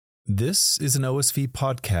This is an OSV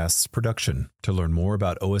Podcasts production. To learn more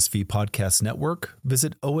about OSV Podcast Network,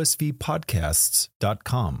 visit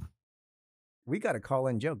osvpodcasts.com. We got a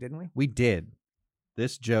call-in joke, didn't we? We did.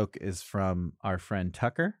 This joke is from our friend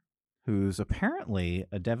Tucker, who's apparently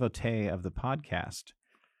a devotee of the podcast.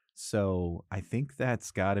 So I think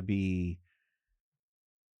that's got to be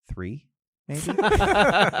 3, maybe,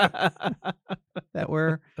 that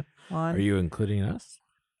we're on. Are you including us?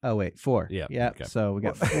 Oh, wait, 4. Yeah. Yep. Okay. So we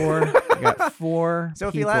got 4. We got 4 So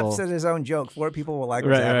if people. he laughs at his own joke, 4 people will like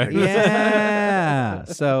what's Right, happening. Yeah.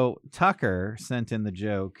 So Tucker sent in the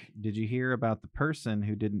joke. Did you hear about the person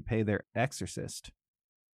who didn't pay their exorcist?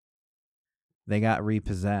 They got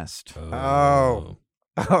repossessed. Oh,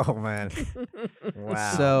 man.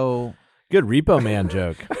 Wow. So Good Repo Man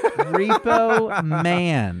joke. Repo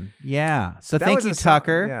Man. Yeah. So That thank was you, a song-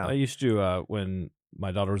 Tucker. yeah. I used to, when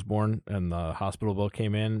my daughter was born and the hospital bill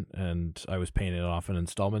came in, and I was paying it off in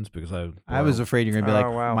installments because I was afraid you're going to be like,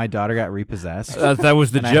 Oh, wow. my daughter got repossessed. that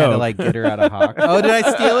was the and joke. I had to like get her out of Hawk. Oh, did I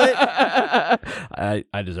steal it?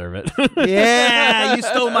 I deserve it. Yeah, you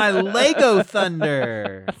stole my Lego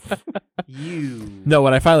thunder. You. No,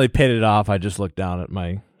 when I finally paid it off, I just looked down at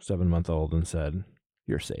my 7-month-old and said,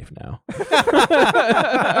 "You're safe now."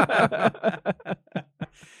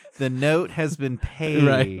 The note has been paid.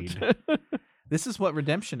 Right. This is what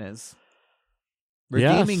redemption is.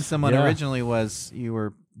 Yes, Redeeming someone yeah. originally was you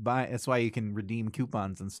were buying. That's why you can redeem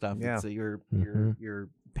coupons and stuff. Yeah. So you're Mhm. you're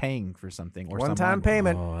paying for something or One-time someone.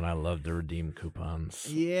 payment. Oh, and I love to redeem coupons.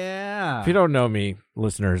 Yeah. If you don't know me,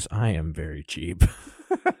 listeners, I am very cheap.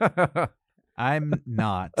 I'm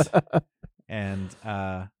not. And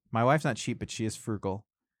my wife's not cheap, but she is frugal.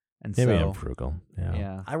 And Maybe so I'm frugal. Yeah.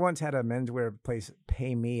 yeah. I once had a menswear place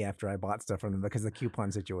pay me after I bought stuff from them because of the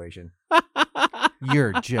coupon situation.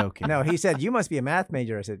 You're joking. No, he said, "You must be a math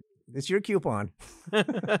major." I said, "It's your coupon.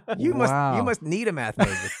 You Wow. must need a math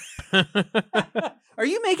major." Are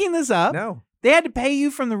you making this up? No. They had to pay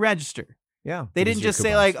you from the register. Yeah. They What is didn't your just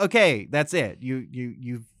say coupons? like, okay, that's it.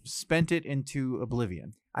 You've spent it into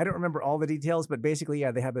oblivion. I don't remember all the details, but basically,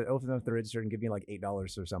 yeah, they have it open up the register and give me like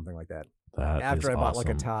 $8 or something like that. That After is I bought like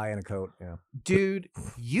a awesome. tie and a coat. Yeah. Dude,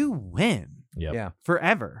 you win Yep. Yeah.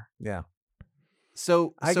 forever. Yeah.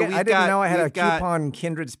 So, I so didn't know I had a coupon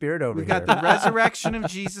kindred spirit over We've here. got the resurrection of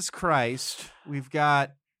Jesus Christ. We've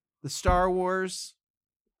got the Star Wars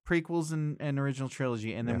prequels and original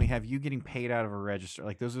trilogy, and then Yeah. we have you getting paid out of a register.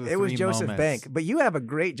 Like those are the It was three Joseph moments. Bank, but you have a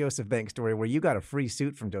great Joseph Bank story where you got a free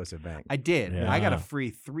suit from Joseph Bank. I did. Yeah. I got a free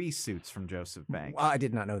 3 suits from Joseph Bank. Wow, I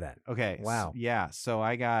did not know that. Okay. Wow. Yeah. So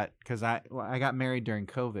I got because I got married during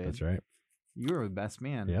COVID. That's right. You were the best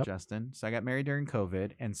man, Yep. Justin. So I got married during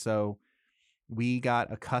COVID, and so we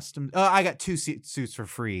got a custom. Oh, I got 2 suits for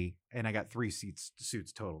free, and I got 3 suits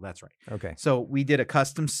total. That's right. Okay. So we did a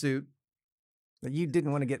custom suit. You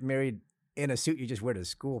didn't want to get married in a suit you just wear to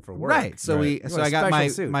school for work. Right. So Right. You so want a I got special my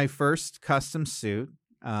suit. my first custom suit.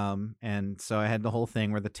 And so I had the whole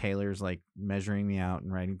thing where the tailor's like measuring me out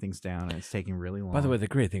and writing things down, and it's taking really long. By the way, the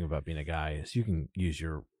great thing about being a guy is you can use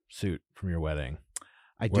your suit from your wedding.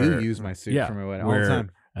 I where- do use my suit yeah, for my wedding all the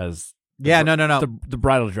time. As Yeah, no. the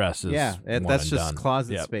bridal dress is Yeah, one that's and just done.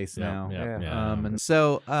 closet Yep, space yep, now. yep, Yeah. yeah. And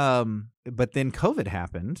so, but then COVID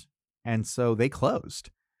happened, and so they closed.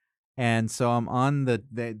 And so I'm on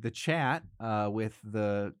the chat with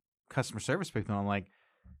the customer service people, and I'm like,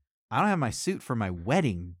 I don't have my suit for my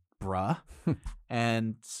wedding, bruh.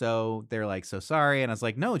 And so they're like, so sorry. And I was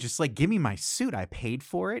like, no, just like give me my suit. I paid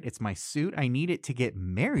for it. It's my suit. I need it to get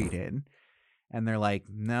married in. And they're like,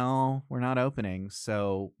 no, we're not opening.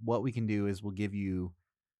 So what we can do is we'll give you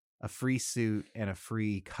a free suit and a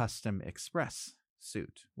free custom express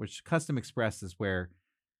suit, which custom express is where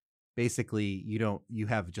basically you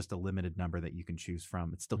have just a limited number that you can choose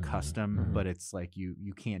from. It's still custom, mhm. but it's like you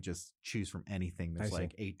can't just choose from anything. There's I see.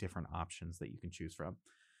 like 8 different options that you can choose from.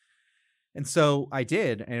 And so I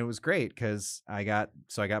did, and it was great because I got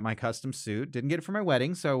my custom suit. Didn't get it for my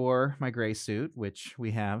wedding, so I wore my gray suit, which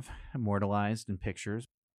we have immortalized in pictures.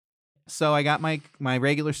 So I got my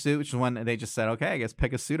regular suit, which is one that they just said, okay, I guess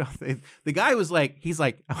pick a suit off. The guy was like, he's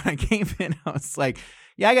like, when I came in, I was like,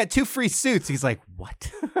 yeah, I got 2 free suits. He's like, what?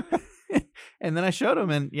 And then I showed him,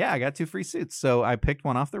 and yeah, I got 2 free suits. So I picked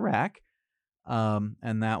one off the rack,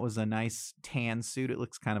 and that was a nice tan suit. It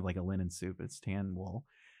looks kind of like a linen suit, but it's tan wool.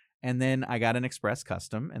 And then I got an express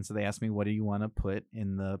custom. And so they asked me, what do you want to put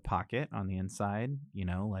in the pocket on the inside? You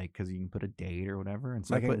know, like, because you can put a date or whatever. And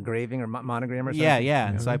so Like I an put engraving or monogram or something? yeah.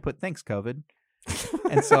 And so I put thanks, COVID.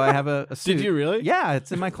 And so I have a suit. Did you really? Yeah,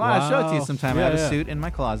 it's in my closet. I'll show it to you Wow. sometime. Yeah, I have a yeah. suit in my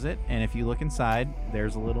closet, and if you look inside,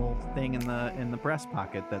 there's a little thing in the breast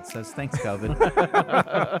pocket that says "Thanks,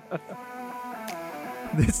 COVID."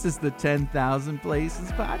 This is the 10,000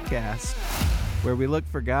 Places Podcast, where we look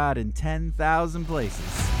for God in 10,000 places.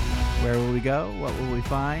 Where will we go? What will we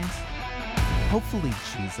find? Hopefully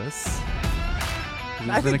Jesus. I It's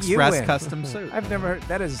an think you express win. custom suit. I've never heard.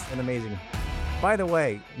 That is an amazing. By the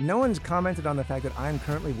way, no one's commented on the fact that I'm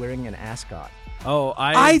currently wearing an ascot. Oh,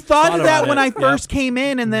 I thought of that about when it. I Yep. first came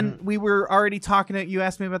in, and then we were already talking. You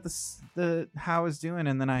asked me about the how I was doing,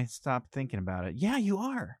 and then I stopped thinking about it. Yeah, you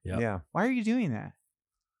are. Yep. Yeah, Why are you doing that?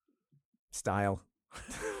 style.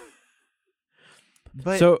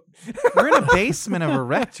 But So, we're in a basement of a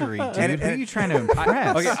rectory, dude. And- Who are you trying to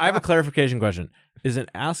impress? okay, I have a clarification question. Is an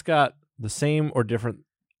ascot the same or different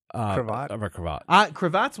Cravat? of a cravat?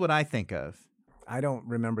 Cravat's what I think of. I don't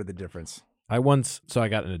remember the difference. I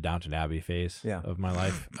got in a Downton Abbey phase of my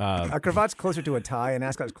life. A cravat's closer to a tie, and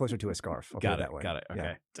ascot's closer to a scarf. I'll put Got it it. that way. Got it. Yeah.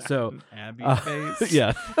 Okay. So, Abbey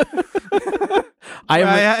yeah.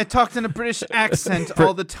 I I talked in a British accent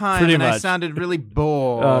all the time, pretty and I much. sounded really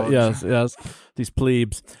bored. yes. These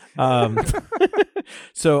plebes.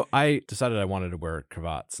 So I decided I wanted to wear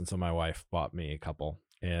cravats, and so my wife bought me a couple.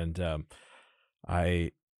 And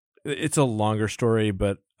it's a longer story,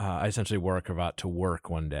 but I essentially wore a cravat to work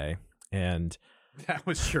one day, and That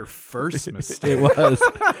was your first mistake. it was.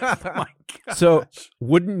 Oh my God. So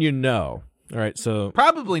wouldn't you know? All right, so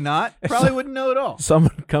Probably not. Probably wouldn't know at all.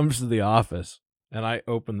 someone comes to the office, and I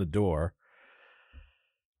open the door,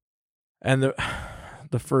 and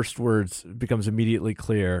the first words becomes immediately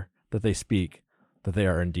clear that they speak that they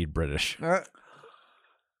are indeed British.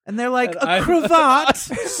 And they're like, And a cravat?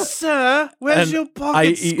 Sir, where's And your pocket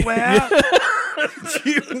I- square? Do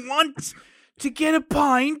you want to get a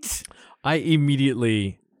pint? I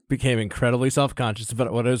immediately became incredibly self-conscious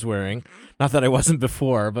about what I was wearing. Not that I wasn't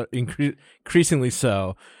before, but increasingly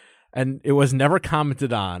so. And it was never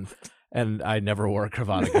commented on, and I never wore a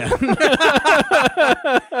cravat again.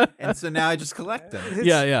 And so now I just collect them.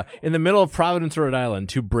 Yeah. In the middle of Providence, Rhode Island,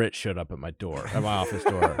 two Brits showed up at my office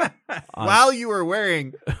door. While you were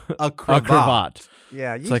wearing a A cravat. cravat.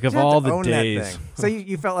 Yeah, you It's like just of have to all the own that days. thing. So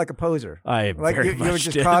you felt like a poser. I Like very you were much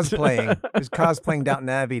just did. cosplaying Downton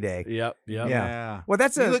Abbey Day. Yep. Yeah. Well,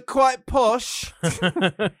 that's You a look quite posh.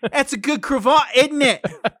 That's a good cravat, isn't it?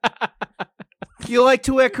 You like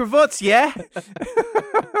to wear cravats, yeah?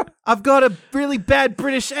 I've got a really bad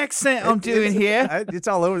British accent I'm doing here. It's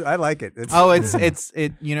all over. I like it. It's, Oh, it's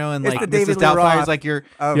you know, and It's like the David Mrs. Lee Doubtfire's Roth like your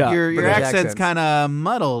of your British accent's accents. kind of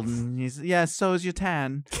muddled. And yeah, so is your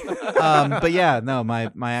tan. But yeah, no, my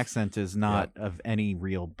accent is not of any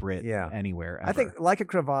real Brit anywhere. Ever. I think like a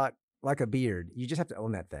cravat, like a beard, you just have to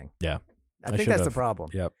own that thing. Yeah. I I think should that's the have. problem.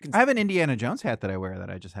 Yep. I have an Indiana Jones hat that I wear that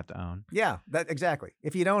I just have to own. Yeah, that exactly.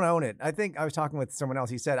 If you don't own it, I think I was talking with someone else.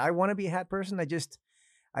 He said, "I want to be a hat person. I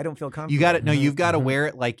don't feel comfortable." You got it. No, you've got to Mhm. wear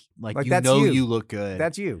it like Like, you that's know you. you look good.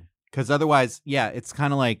 That's you. Because otherwise, yeah, it's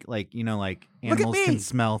kind of like you know, like Look at animals can me.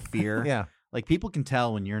 smell fear. Yeah. Like people can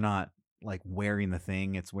tell when you're not like wearing the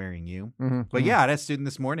thing; it's wearing you. Mm-hmm. But yeah, I had a student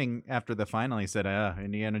this morning after the final. He said,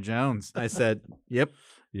 Indiana Jones. I said, yep.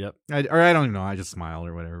 I don't even know. I just smiled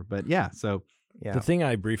or whatever. But yeah, so Yeah. The thing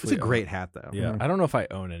I it's briefly a great hat, though. Yeah, I don't know if I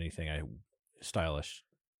own anything stylish.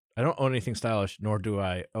 I don't own anything stylish, nor do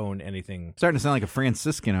I own anything. Starting to sound like a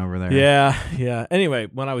Franciscan over there. Yeah. Anyway,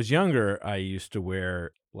 when I was younger, I used to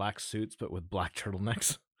wear black suits, but with black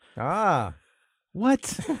turtlenecks. Ah.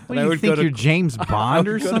 What? What I do you would think go to- you're James Bond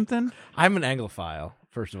or would go to- something? I'm an Anglophile,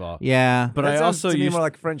 first of all. Yeah. But That I sounds also to me used more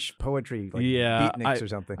like French poetry, like Yeah, beatniks or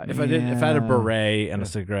something. if I had a Yeah. beret and a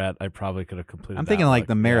cigarette, I probably could have completed. I'm that thinking like look.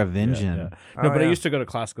 the Merovingian. No, Oh, but I yeah. used to go to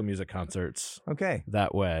classical music concerts Okay.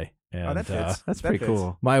 that way. And, That fits. That's That pretty fits.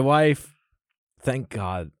 cool. my wife, thank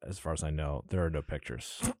God, as far as I know, there are no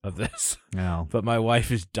pictures of this. No. But my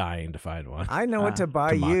wife is dying to find one. I know what to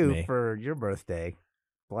buy to mock you me. for your birthday.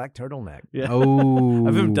 Black turtleneck. Yeah. Oh.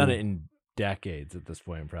 I haven't done it in decades at this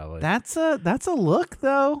point, probably. That's a look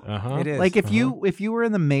though. Uh-huh. It is. Like if you were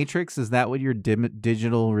in the Matrix, is that what your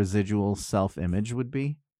digital residual self-image would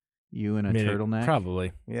be? You in a I mean, turtleneck? Oh,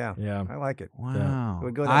 Probably. Yeah. Yeah. I like it. Wow. It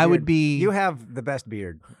would go with that I would beard. be. You have the best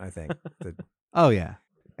beard, I think. Oh yeah.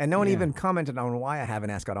 And no one Yeah. even commented on why I have an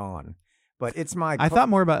ascot on. But it's my I thought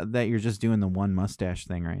more about that. You're just doing the one mustache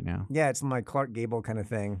thing right now. Yeah, it's my Clark Gable kind of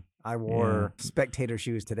thing. I wore spectator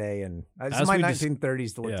shoes today, and it's As my we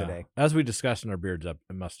 1930s look today. As we discussed in our beards and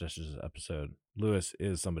mustaches episode, Lewis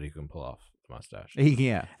is somebody who can pull off the mustache.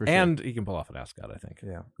 Yeah, for sure. And he can pull off an ascot, I think.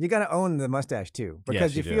 Yeah, you got to own the mustache too, because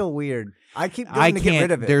Yes, you you do. feel weird. I keep I going to can't. get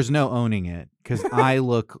rid of it. There's no owning it because I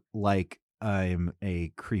look like I'm a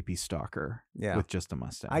creepy stalker. Yeah. With just a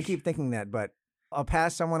mustache. I keep thinking that, but I'll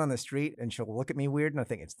pass someone on the street and she'll look at me weird, and I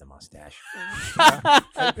think it's the mustache.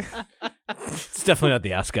 It's definitely not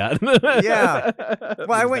the ascot. Yeah.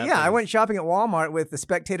 Well, I went shopping at Walmart with the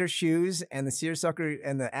Spectator shoes and the seersucker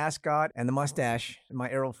and the ascot and the mustache, my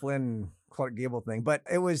Errol Flynn Clark Gable thing. But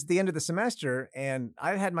it was the end of the semester, and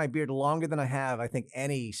I had my beard longer than I have, I think,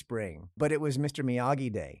 any spring. But it was Mr.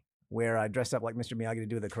 Miyagi Day, where I dressed up like Mr. Miyagi to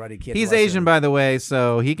do the Karate Kid. He's lesson. Asian, by the way,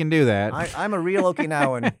 so he can do that. I'm a real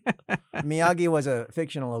Okinawan. Miyagi was a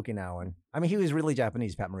fictional Okinawan. I mean, he was really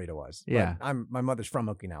Japanese. Pat Morita was. Yeah. My mother's from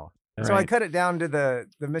Okinawa. So I cut it down to the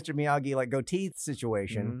Mr. Miyagi like goatee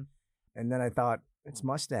situation, and then I thought it's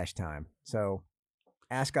mustache time. So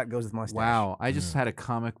ascot goes with mustache. Wow, I just had a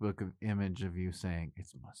comic book image of you saying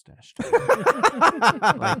it's mustache time.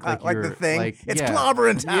 like the thing. It's yeah.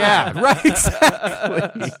 clobbering time. Yeah,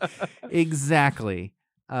 right. Exactly.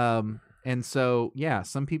 And so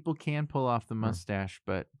some people can pull off the mustache,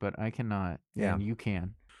 but I cannot. Yeah, and you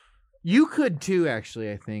can. You could too,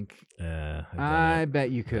 actually. I think. I bet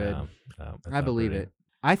you could. I believe it.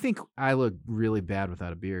 I think I look really bad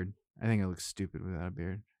without a beard. I think I look stupid without a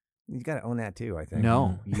beard. You got to own that too, I think.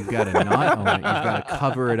 No, you've got to not own it. You've got to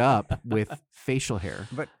cover it up with facial hair.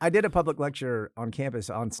 But I did a public lecture on campus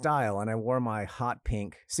on style, and I wore my hot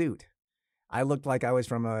pink suit. I looked like I was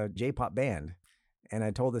from a J-pop band, and I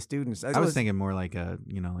told the students. I was thinking more like a,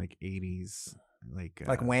 like 80s. Like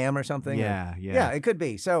Wham or something? Yeah. Yeah, it could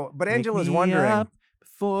be. So, but Angela's Wake me wondering. Up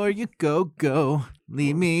before you go.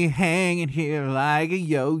 Leave me hanging here like a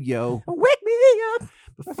yo-yo. Wake me up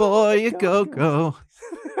before you go.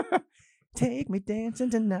 Take me dancing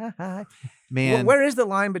tonight. Man. Where is the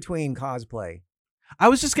line between cosplay? I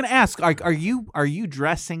was just going to ask, are you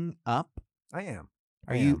dressing up? I am.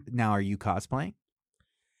 Are you cosplaying?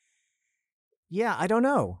 Yeah, I don't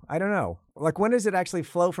know. Like, when does it actually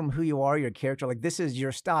flow from who you are, your character? Like, this is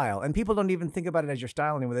your style. And people don't even think about it as your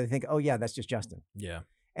style anymore. They think, oh, yeah, that's just Justin. Yeah.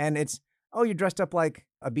 And it's, oh, you're dressed up like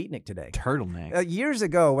a beatnik today. Turtleneck. Years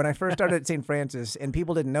ago, when I first started at St. Francis, and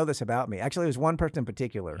people didn't know this about me. Actually, it was one person in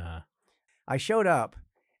particular. I showed up,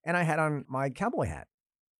 and I had on my cowboy hat.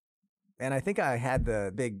 And I think I had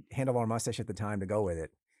the big handlebar mustache at the time to go with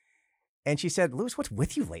it. And she said, "Louis, what's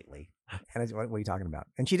with you lately?" And I said, "What are you talking about?"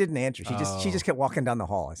 And she didn't answer. She just kept walking down the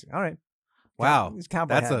hall. I said, "All right, wow, it's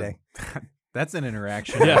cowboy hat day." That's an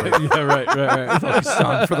interaction. Yeah, right. Focused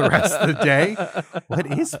on for the rest of the day.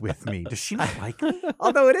 What is with me? Does she not like me?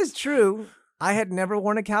 Although it is true, I had never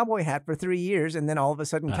worn a cowboy hat for 3 years, and then all of a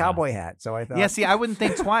sudden, cowboy hat. So I thought, yeah. See, I wouldn't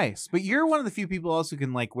think twice. But you're one of the few people also who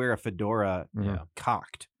can wear a fedora,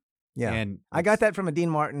 cocked. Yeah, and I got that from a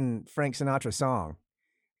Dean Martin, Frank Sinatra song.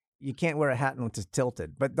 You can't wear a hat unless it's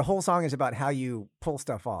tilted. But the whole song is about how you pull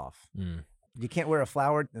stuff off. You can't wear a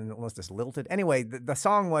flower unless it's lilted. Anyway, the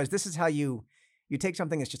song was, this is how you take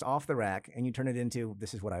something that's just off the rack and you turn it into,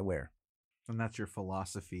 this is what I wear. And that's your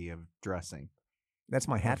philosophy of dressing. That's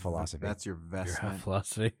my hat philosophy. That's your vestment. Your hat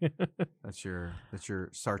philosophy. That's your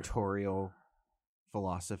sartorial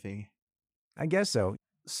philosophy. I guess so.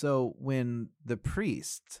 So when the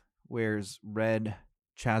priest wears red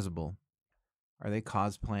chasuble, are they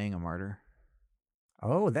cosplaying a martyr?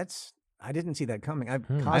 Oh, I didn't see that coming.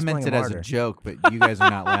 I meant it as a joke, but you guys are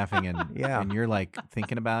not laughing, and and you're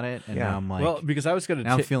thinking about it, and now I'm like, well, because I was gonna,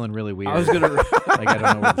 I'm feeling really weird. I was gonna, I don't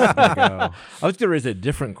know where this is gonna go. I was gonna raise a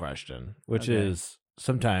different question, which is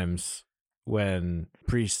sometimes when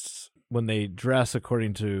priests, when they dress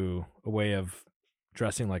according to a way of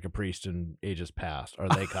dressing like a priest in ages past, are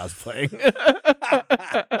they cosplaying?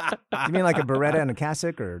 You mean like a beretta and a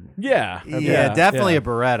cassock, or yeah, definitely a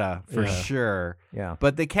beretta for sure. Yeah,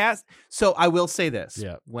 but the So I will say this: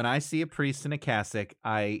 when I see a priest in a cassock,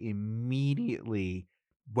 I immediately,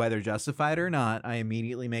 whether justified or not, I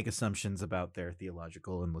immediately make assumptions about their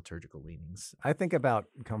theological and liturgical leanings. I think about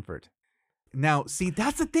comfort. Now, see,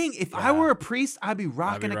 that's the thing. If I were a priest, I'd be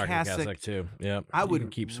rocking a cassock too. Yeah, I would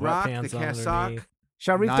keep rock sweatpants the cassock.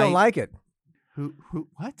 Sharif don't like it. Who?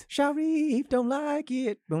 What? Sharif don't like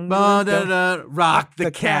it. Rock the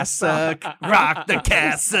cassock. Rock the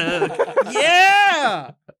cassock.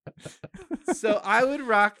 Yeah. So I would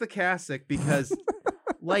rock the cassock because,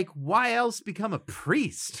 why else become a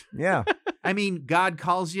priest? Yeah. I mean, God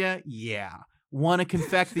calls you. Yeah. Want to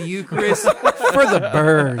confect the Eucharist for the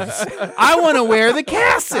birds. I want to wear the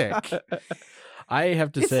cassock. I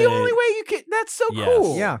have to it's say, the only way you can. That's so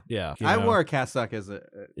cool. Yeah. I wore a cassock as a.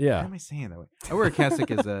 Yeah. Why am I saying that way? I wore a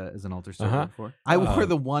cassock as an altar server before. I wore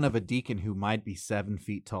the one of a deacon who might be 7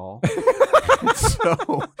 feet tall.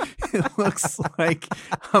 So it looks like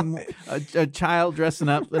I'm a child dressing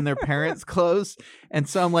up in their parents' clothes, and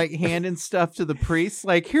so I'm handing stuff to the priest.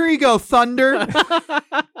 Here you go, thunder.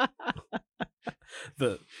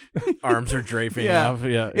 The arms are draping off.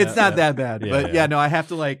 Yeah, it's not that bad, but no, I have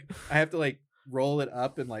to roll it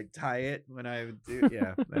up and like tie it when I would do.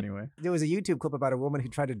 Yeah. Anyway, There was a YouTube clip about a woman who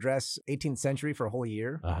tried to dress 18th century for a whole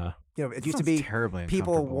year. Uh-huh. You know, it used to be terribly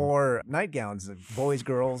people uncomfortable. wore nightgowns, boys,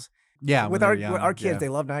 girls. Yeah, with when our they're young, with our kids, yeah. they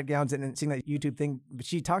love nightgowns, and seeing that YouTube thing. But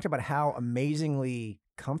she talked about how amazingly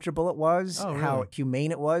comfortable it was, Oh, how really?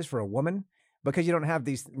 humane it was for a woman, because you don't have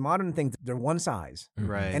these modern things. They're one size,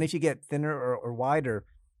 Right. and if you get thinner or wider,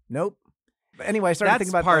 nope. But anyway, I started That's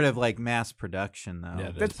thinking about part of like mass production, though.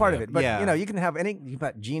 Yeah, that's part of it. But Yeah. you can have you can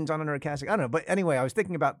put jeans on under a cassock. I don't know. But anyway, I was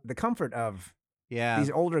thinking about the comfort of Yeah. these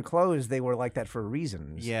older clothes. They were like that for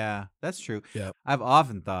reasons. Yeah, that's true. Yeah. I've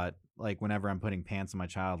often thought, like, whenever I'm putting pants on my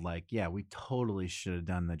child, like, yeah, we totally should have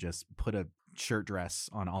done just put a shirt dress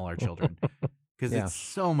on all our children. Because Yeah. it's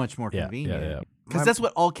so much more Yeah, convenient. yeah. Because that's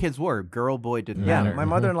what all kids wore. Girl, boy, didn't Yeah, matter. my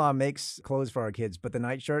mother-in-law makes clothes for our kids, but the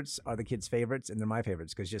nightshirts are the kids' favorites, and they're my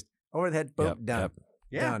favorites because just over the head, boom, Yep, done, yep.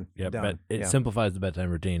 Yeah. done, Yeah, done. but it yeah. simplifies the bedtime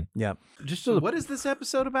routine. yeah. Just So so what is this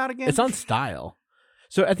episode about again? it's on style.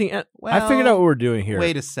 So at the end, I Well, figured out what we're doing here.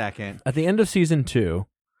 Wait a second. At the end of season 2,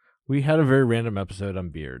 we had a very random episode on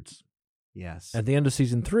beards. Yes. At the end of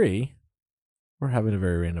season 3, we're having a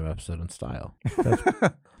very random episode on style.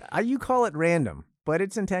 You call it random, but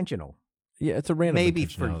it's intentional. Yeah, it's a random. Maybe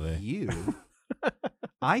for intentionality. you,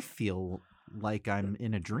 I feel like I'm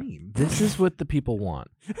in a dream. This is what the people want.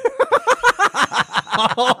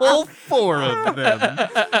 All 4 of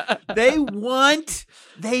them. They want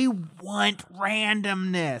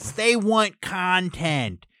randomness. They want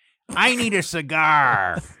content. I need a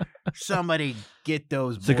cigar. Somebody get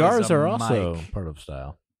those boys Cigars a are also mic. part of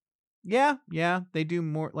style. Yeah, they do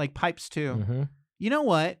more like pipes too. Mm-hmm. You know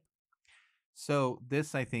what? So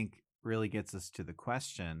this, I think, really gets us to the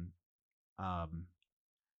question: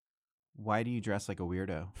 why do you dress like a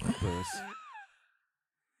weirdo, Louis?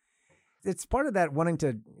 It's part of that wanting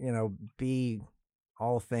to, be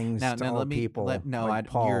all things to all people. like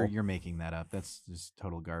Paul. You're making that up. That's just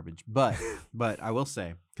total garbage. But I will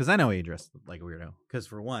say, because I know you dress like a weirdo. Because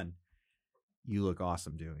for one, you look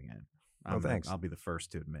awesome doing it. Thanks. I'll be the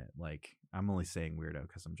first to admit. Like, I'm only saying weirdo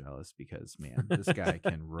because I'm jealous. Because man, this guy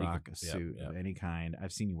can rock a suit of any kind.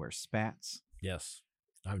 I've seen you wear spats. Yes,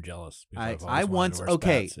 I'm jealous. I once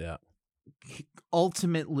Spats, yeah.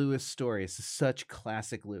 Ultimate Louis story. This is such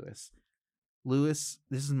classic Louis. Louis,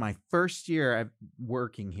 this is my first year I'm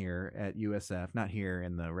working here at USF, not here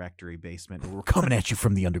in the rectory basement. We're coming at you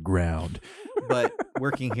from the underground, but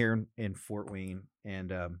working here in Fort Wayne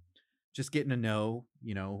and just getting to know,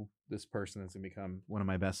 this person that's going to become one of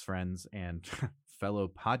my best friends and fellow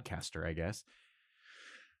podcaster, I guess.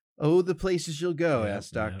 Oh, the places you'll go,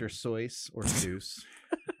 asked Dr. Seuss or Seuss.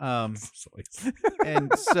 And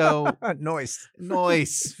so Noise.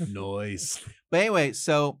 But anyway,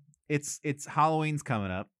 so it's Halloween's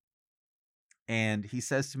coming up, and he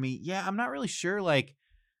says to me, "Yeah, I'm not really sure, like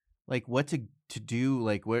what to do.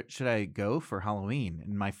 Like, what should I go for Halloween?"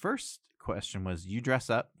 And my first question was, "You dress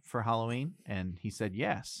up for Halloween?" And he said,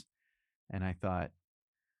 "Yes." And I thought,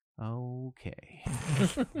 okay,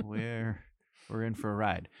 we're in for a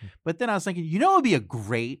ride. But then I was thinking, it would be a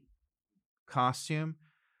great costume.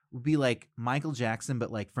 It would be like Michael Jackson,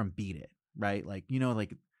 but like from Beat It, right? Like,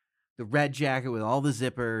 like the red jacket with all the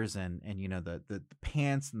zippers and the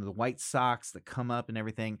pants and the white socks that come up and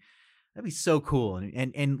everything. That'd be so cool.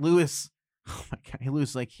 And Louis, oh my God, Louis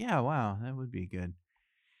was like, yeah, wow, that would be good.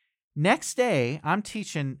 Next day, I'm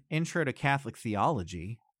teaching Intro to Catholic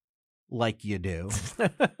Theology, like you do.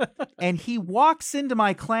 And he walks into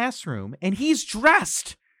my classroom and he's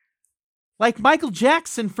dressed like Michael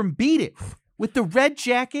Jackson from Beat It with the red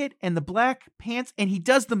jacket and the black pants. And he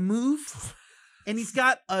does the move. And he's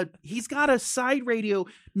got a side radio,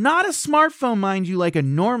 not a smartphone, mind you, like a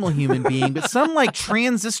normal human being, but some like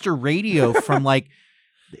transistor radio from like,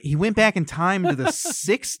 he went back in time to the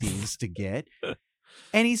 60s to get.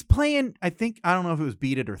 And he's playing, I don't know if it was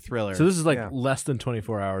Beat It or Thriller. So this is like less than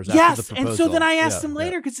 24 hours after Yes, the proposal. and so then I asked him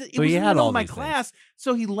later because it was in the middle of my class.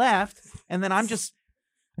 So he left, and then I've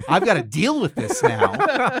got to deal with this now.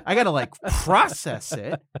 I got to like process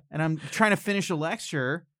it, and I'm trying to finish a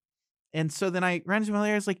lecture. And so then I ran into him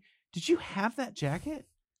later. I was like, "Did you have that jacket?"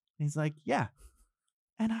 And he's like, "Yeah."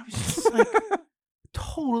 And I was just like,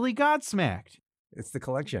 totally godsmacked. It's the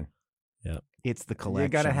collection. Yeah, it's the collection. You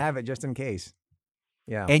got to have it just in case.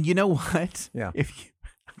 Yeah. And you know what? Yeah.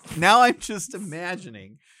 Now I'm just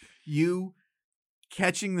imagining you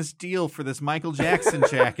catching this deal for this Michael Jackson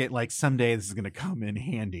jacket. Like someday this is going to come in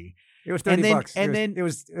handy. It was $30. And then it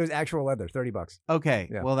was actual leather, $30. Okay.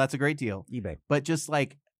 Yeah. Well, that's a great deal. eBay. But just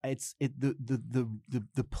like the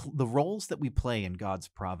roles that we play in God's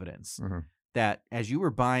providence. Mm-hmm. that as you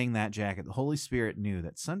were buying that jacket, the Holy Spirit knew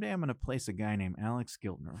that someday I'm going to place a guy named Alex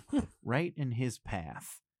Giltner right in his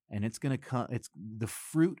path. And it's going to come. It's the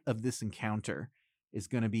fruit of this encounter is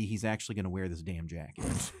going to be he's actually going to wear this damn jacket.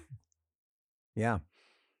 Yeah.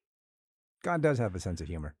 God does have a sense of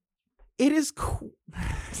humor. It is cool.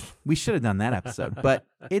 We should have done that episode, but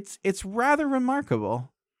it's rather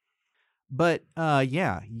remarkable. But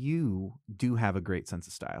yeah, you do have a great sense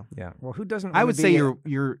of style. Yeah. Well, who doesn't? I would say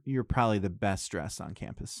you're probably the best dressed on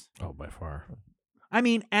campus. Oh, by far. I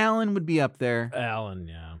mean, Alan would be up there. Alan,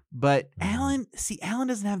 yeah. But Alan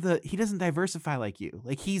doesn't have he doesn't diversify like you.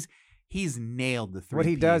 Like he's nailed the 3-piece. What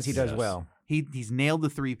he does well. He's nailed the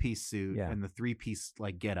 3-piece suit and the 3-piece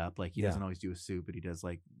like get up. Like he doesn't always do a suit, but he does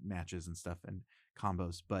like matches and stuff and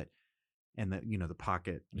combos. But and the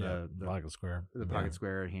pocket, the pocket square, the pocket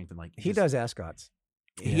square. He does ascots.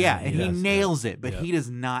 Yeah, and he nails it, but he does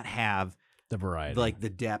not have the variety, like the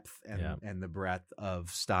depth and the breadth of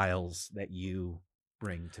styles that you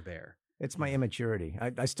bring to bear. It's my immaturity.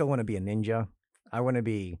 I still want to be a ninja. I want to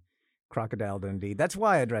be Crocodile Dundee. That's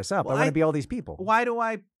why I dress up. I want to be all these people. Why do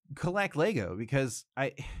I collect Lego? Because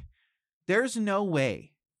there's no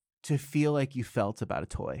way to feel like you felt about a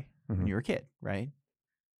toy when you were a kid, right?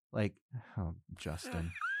 Like, oh,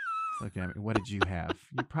 Justin, look at me. What did you have?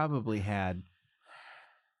 You probably had.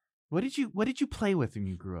 What did you play with when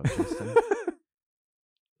you grew up, Justin?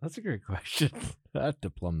 That's a great question. I have to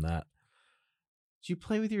plumb that. Did you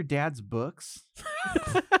play with your dad's books?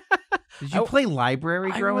 Did you play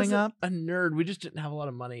library growing up? A nerd. We just didn't have a lot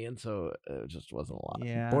of money, and so it just wasn't a lot.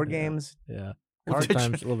 Yeah. Board games. Yeah. Card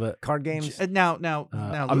times a little bit. Card games. Now,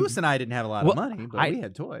 Lewis and I didn't have a lot of money, but we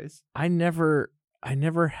had toys. I never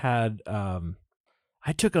had.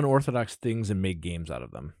 I took unorthodox things and made games out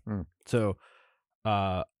of them. So,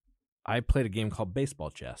 I played a game called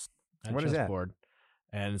baseball chess. What is that? Board,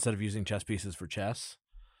 and instead of using chess pieces for chess,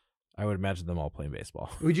 I would imagine them all playing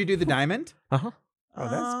baseball. Would you do the diamond? Uh-huh. Oh,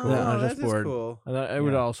 that's cool. Yeah, that's cool. And I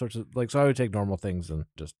would all sorts of so I would take normal things and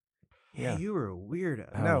just. Yeah, you were a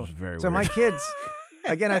weirdo. I was very so weird. My kids,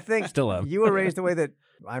 again, I think Still am. you were raised the way that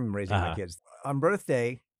I'm raising my kids. On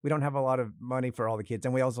birthday, we don't have a lot of money for all the kids,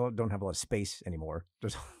 and we also don't have a lot of space anymore.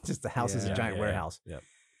 There's just the house is a giant warehouse. Yep,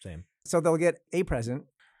 same. So they'll get a present,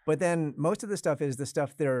 but then most of the stuff is the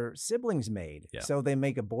stuff their siblings made. Yeah. So they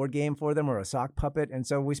make a board game for them or a sock puppet, and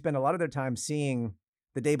so we spend a lot of their time seeing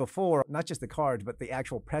the day before, not just the cards, but the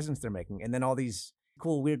actual presents they're making, and then all these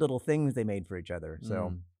cool, weird little things they made for each other.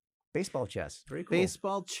 So baseball chess, very cool.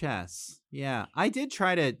 Baseball chess, yeah. I did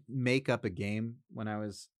try to make up a game when I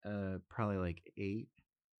was probably like 8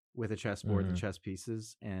 with a chessboard and chess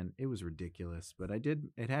pieces, and it was ridiculous. But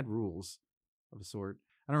it had rules of a sort.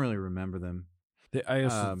 I don't really remember them. I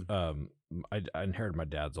inherited my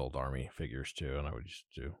dad's old army figures too, and I would just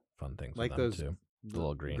do fun things like with them those too. The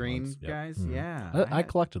little green ones. guys. Yep. Yeah, I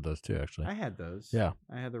collected those too, actually. I had those. Yeah,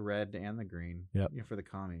 I had the red and the green. Yep. For the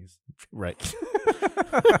commies. Right.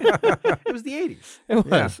 It was the 80s. It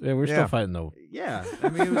was. Yeah, we're still fighting though. Yeah, I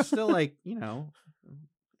mean, it was still like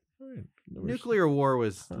nuclear war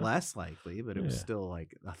was less likely, but it was still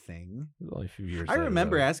like a thing. It was only a few years. I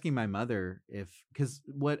remember asking my mother because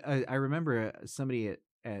what I remember somebody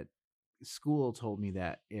at school told me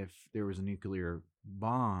that if there was a nuclear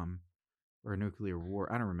bomb or a nuclear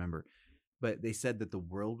war, I don't remember, but they said that the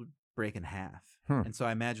world would break in half. And so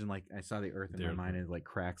I imagine like I saw the earth in my mind and it like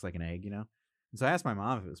cracks like an egg, And so I asked my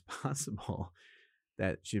mom if it was possible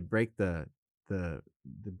that she'd break the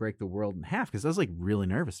world in half, because I was like really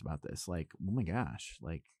nervous about this. Like, oh my gosh,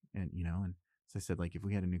 like, and so I said, like, if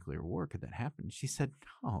we had a nuclear war, could that happen? She said,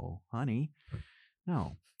 no, honey,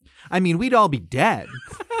 no. I mean, we'd all be dead.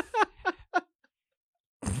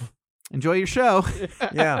 Enjoy your show.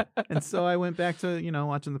 Yeah. And so I went back to,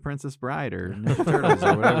 watching The Princess Bride or Ninja Turtles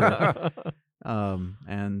or whatever.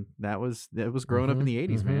 And that was growing up in the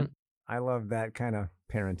 80s, man. I love that kind of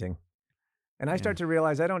parenting. And I start to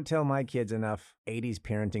realize I don't tell my kids enough 80s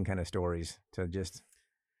parenting kind of stories to just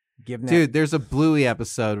give them. Dude, there's a Bluey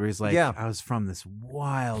episode where he's like, I was from this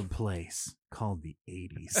wild place called the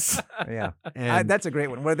 80s. Yeah. And that's a great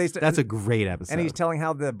one. Where that's a great episode. And he's telling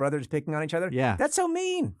how the brothers picking on each other. Yeah. That's so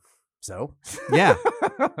mean. So? Yeah.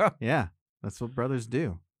 Yeah. That's what brothers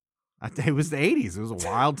do. It was the 80s. It was a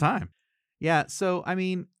wild time. Yeah. So, I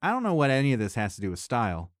mean, I don't know what any of this has to do with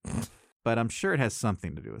style, but I'm sure it has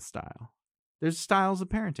something to do with style. There's styles of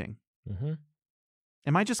parenting.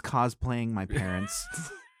 Am I just cosplaying my parents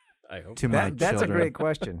to my children? That's a great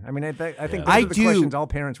question. I mean, I think those are the questions all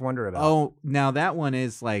parents wonder about. Oh, now that one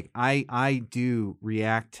is like, I do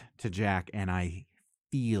react to Jack and I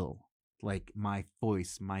feel like my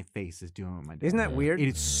face is doing what my dad. Isn't that weird? It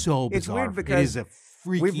is so bizarre. It's weird because it is a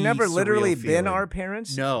freaky, we've never literally surreal been feeling. our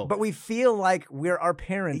parents. No. But we feel like we're our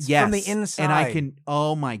parents Yes. from the inside. And I can,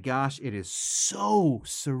 oh my gosh, it is so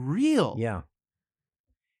surreal. Yeah.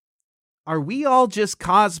 Are we all just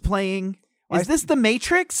cosplaying? Well, Is this the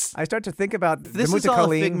Matrix? I start to think about This the is all a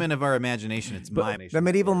Mutakallim, figment of our imagination. It's my imagination. the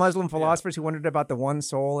medieval Muslim philosophers who wondered about the one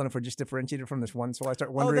soul, and if we're just differentiated from this one soul. I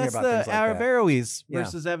start wondering that's about the things like that. Averroes Yeah.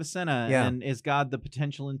 versus Avicenna. Yeah. And is God the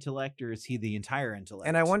potential intellect or is he the entire intellect?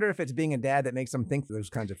 And I wonder if it's being a dad that makes them think those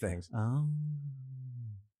kinds of things. Oh.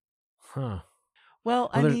 Huh. Well,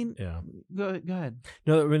 I there- mean, yeah. go ahead.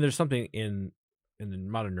 No, I mean, there's something in the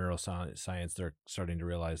modern neuroscience. They're starting to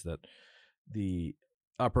realize that the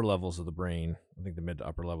upper levels of the brain, I think the mid to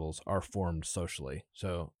upper levels, are formed socially.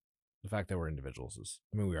 So the fact that we're individuals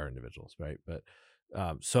we are individuals, right? But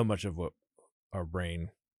so much of what our brain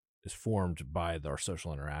is formed by our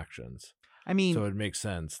social interactions. I mean, So it makes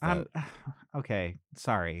sense that okay.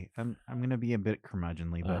 Sorry, I'm gonna be a bit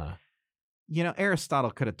curmudgeonly, but uh, you know,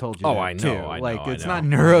 Aristotle could have told you. Oh, that I know, too. I know, Like I it's know, not I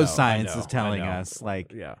know, neuroscience I is telling know. us.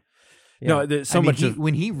 Like, yeah. Yeah. No, there's so I mean, much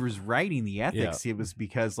when he was writing the ethics, it was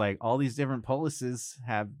because like all these different polises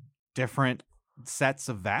have different sets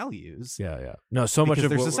of values. Yeah. No, so much Because of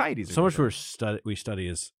their what societies are so much different. we study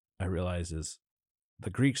is, I realize, is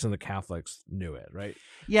the Greeks and the Catholics knew it, right?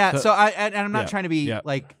 Yeah, So- so I'm not yeah, trying to be yeah.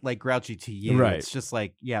 like grouchy to you. Right. It's just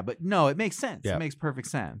like, yeah, but no, it makes sense. Yeah. It makes perfect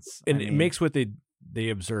sense. And I it mean, makes what they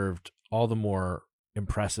observed all the more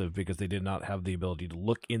impressive because they did not have the ability to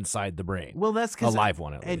look inside the brain. well, that's A because live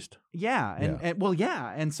one, at least. Yeah,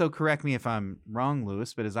 and so correct me if I'm wrong,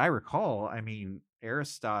 Lewis, but as I recall, I mean,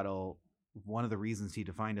 Aristotle, one of the reasons he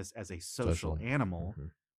defined us as a social animal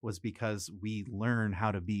Mhm. was because we learn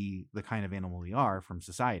how to be the kind of animal we are from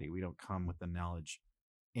society. We don't come with the knowledge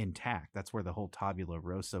intact. That's where the whole tabula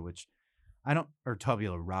rasa,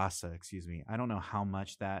 tabula rasa, excuse me. I don't know how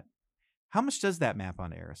much does that map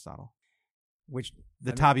onto Aristotle? Which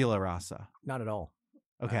The I mean, tabula rasa. not at all.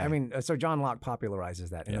 Okay. I mean, so John Locke popularizes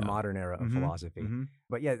that in the Yeah. modern era of Mhm, philosophy. mhm.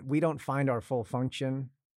 But yeah, we don't find our full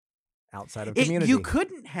function outside of You community.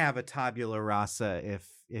 couldn't have a tabula rasa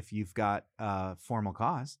if you've got formal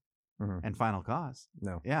cause Mhm. and final cause.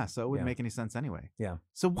 No. Yeah, so it wouldn't Yeah. make any sense anyway. Yeah.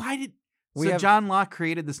 So why did We have- John Locke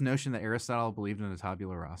created this notion that Aristotle believed in a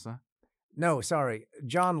tabula rasa? No, sorry.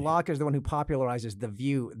 John Locke is the one who popularizes the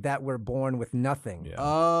view that we're born with nothing. Yeah.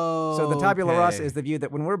 Oh, So the tabula rasa okay. is the view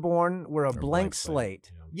that when we're born, we're a Or blank slate.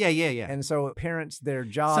 Yeah. And so parents, their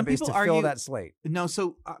job Some is to people fill argue- that slate. No,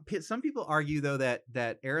 so some people argue though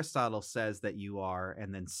that Aristotle says that you are,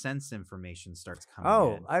 and then sense information starts coming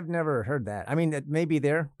Oh, in. I've never heard that. I mean, it may be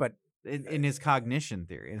there, but in his cognition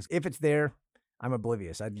theory. if it's there, I'm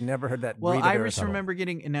oblivious. I've never heard that. Well, read of I just Aristotle. remember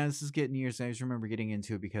getting, and now this is getting years, I just remember getting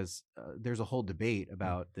into it because there's a whole debate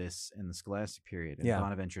about this in the Scholastic period. And Yeah.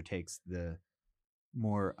 Bonaventure takes the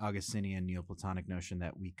more Augustinian Neoplatonic notion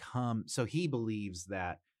that we come, so he believes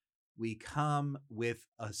that we come with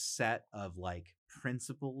a set of like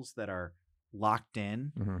principles that are locked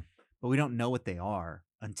in, Mhm. but we don't know what they are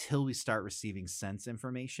until we start receiving sense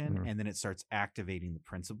information, Mhm. and then it starts activating the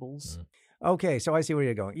principles. Mhm. Okay, so I see where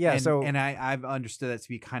you're going. Yeah, and, so and I've understood that to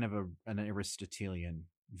be kind of an Aristotelian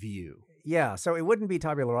view. yeah, so it wouldn't be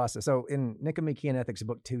tabula rasa. So in Nicomachean Ethics,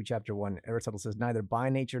 Book 2, Chapter 1, Aristotle says, neither by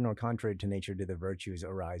nature nor contrary to nature do the virtues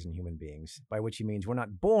arise in human beings, by which he means we're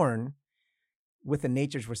not born with the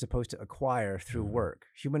natures we're supposed to acquire through work.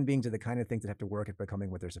 Human beings are the kind of things that have to work at becoming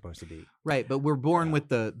what they're supposed to be. Right, but we're born with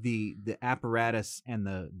the apparatus and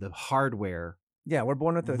the hardware Yeah, we're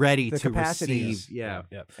born with the ready the to capacities, receive. Yeah.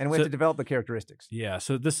 and we have to develop the characteristics. Yeah,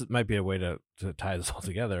 so this might be a way to tie this all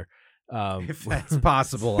together. If that's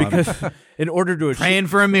possible. Because in order to achieve, Praying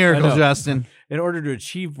for a miracle, I know. Justin. in order to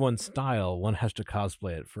achieve one's style, one has to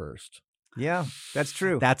cosplay it first. Yeah, that's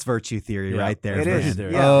true. That's virtue theory Yeah, right there. it friend. is. Virtue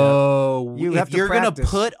theory. Yeah. Oh, You if have to you're going to practice.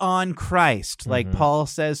 put on Christ, like Mhm. Paul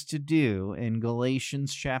says to do in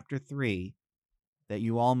Galatians chapter 3, that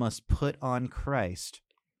you all must put on Christ,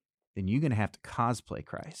 then you're going to have to cosplay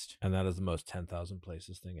Christ. And that is the most 10,000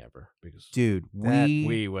 places thing ever. Because Dude, That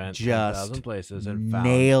we went just 10,000 places and found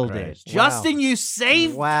nailed Christ. it. Justin, you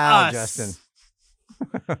saved Wow, us.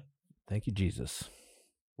 Justin. Thank you, Jesus.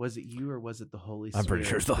 Was it you or was it the Holy I'm Spirit? pretty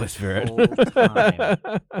sure it's the Holy this Spirit whole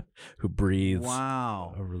time? who breathes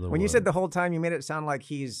Wow. over the When you world. said the whole time, you made it sound like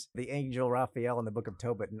he's the angel Raphael in the Book of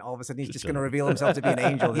Tobit, and all of a sudden he's Just just going to a- reveal himself to be an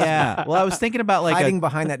angel. Yeah. Well, I was thinking about like hiding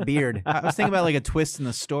behind that beard. I was thinking about like a twist in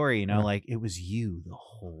the story, like it was you the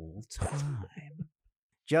whole time.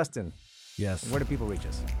 Justin, Yes. where do people reach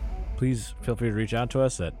us? Please feel free to reach out to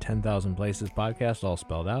us at 10,000placespodcast, all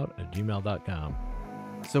spelled out, at gmail.com.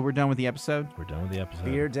 So we're done with the episode? We're done with the episode.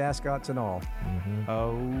 Beards, ascots, and all.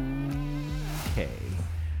 Okay.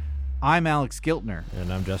 I'm Alex Giltner.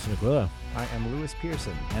 And I'm Justin Aquila. I am Lewis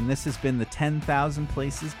Pearson. And this has been the 10,000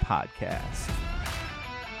 Places Podcast.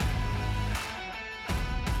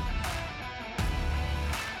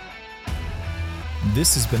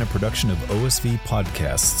 This has been a production of OSV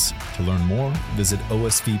Podcasts. To learn more, visit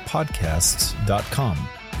osvpodcasts.com.